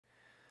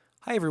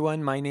Hi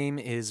everyone, my name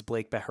is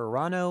Blake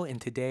Bejarano, and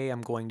today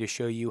I'm going to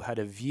show you how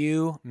to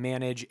view,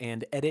 manage,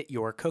 and edit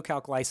your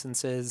CoCalc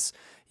licenses.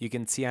 You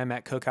can see I'm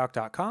at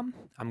CoCalc.com.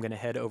 I'm going to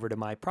head over to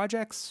my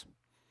projects,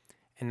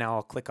 and now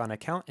I'll click on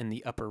Account in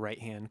the upper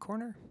right-hand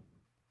corner.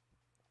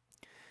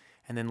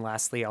 And then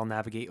lastly, I'll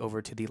navigate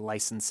over to the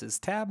Licenses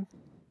tab.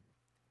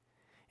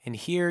 And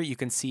here you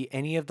can see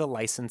any of the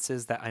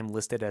licenses that I'm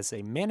listed as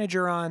a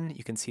manager on.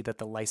 You can see that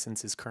the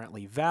license is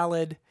currently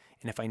valid.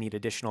 And if I need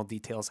additional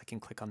details, I can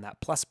click on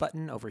that plus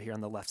button over here on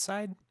the left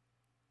side.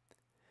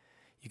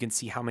 You can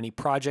see how many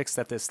projects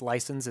that this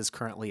license is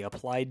currently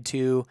applied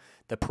to,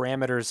 the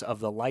parameters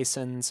of the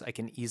license. I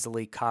can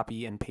easily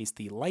copy and paste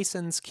the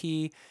license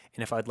key.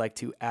 And if I'd like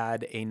to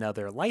add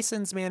another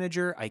license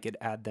manager, I could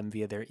add them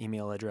via their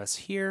email address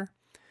here.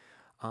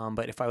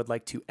 But if I would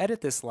like to edit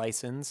this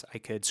license, I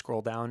could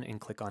scroll down and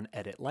click on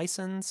Edit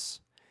License.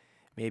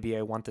 Maybe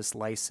I want this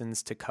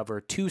license to cover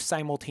 2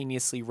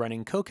 simultaneously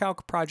running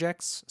CoCalc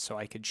projects, so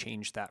I could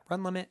change that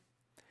run limit.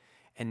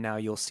 And now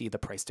you'll see the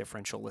price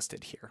differential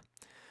listed here.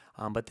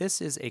 But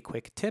this is a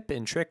quick tip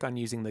and trick on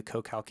using the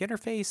CoCalc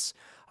interface.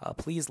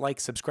 Please like,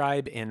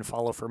 subscribe, and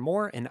follow for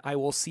more, and I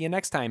will see you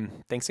next time.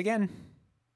 Thanks again.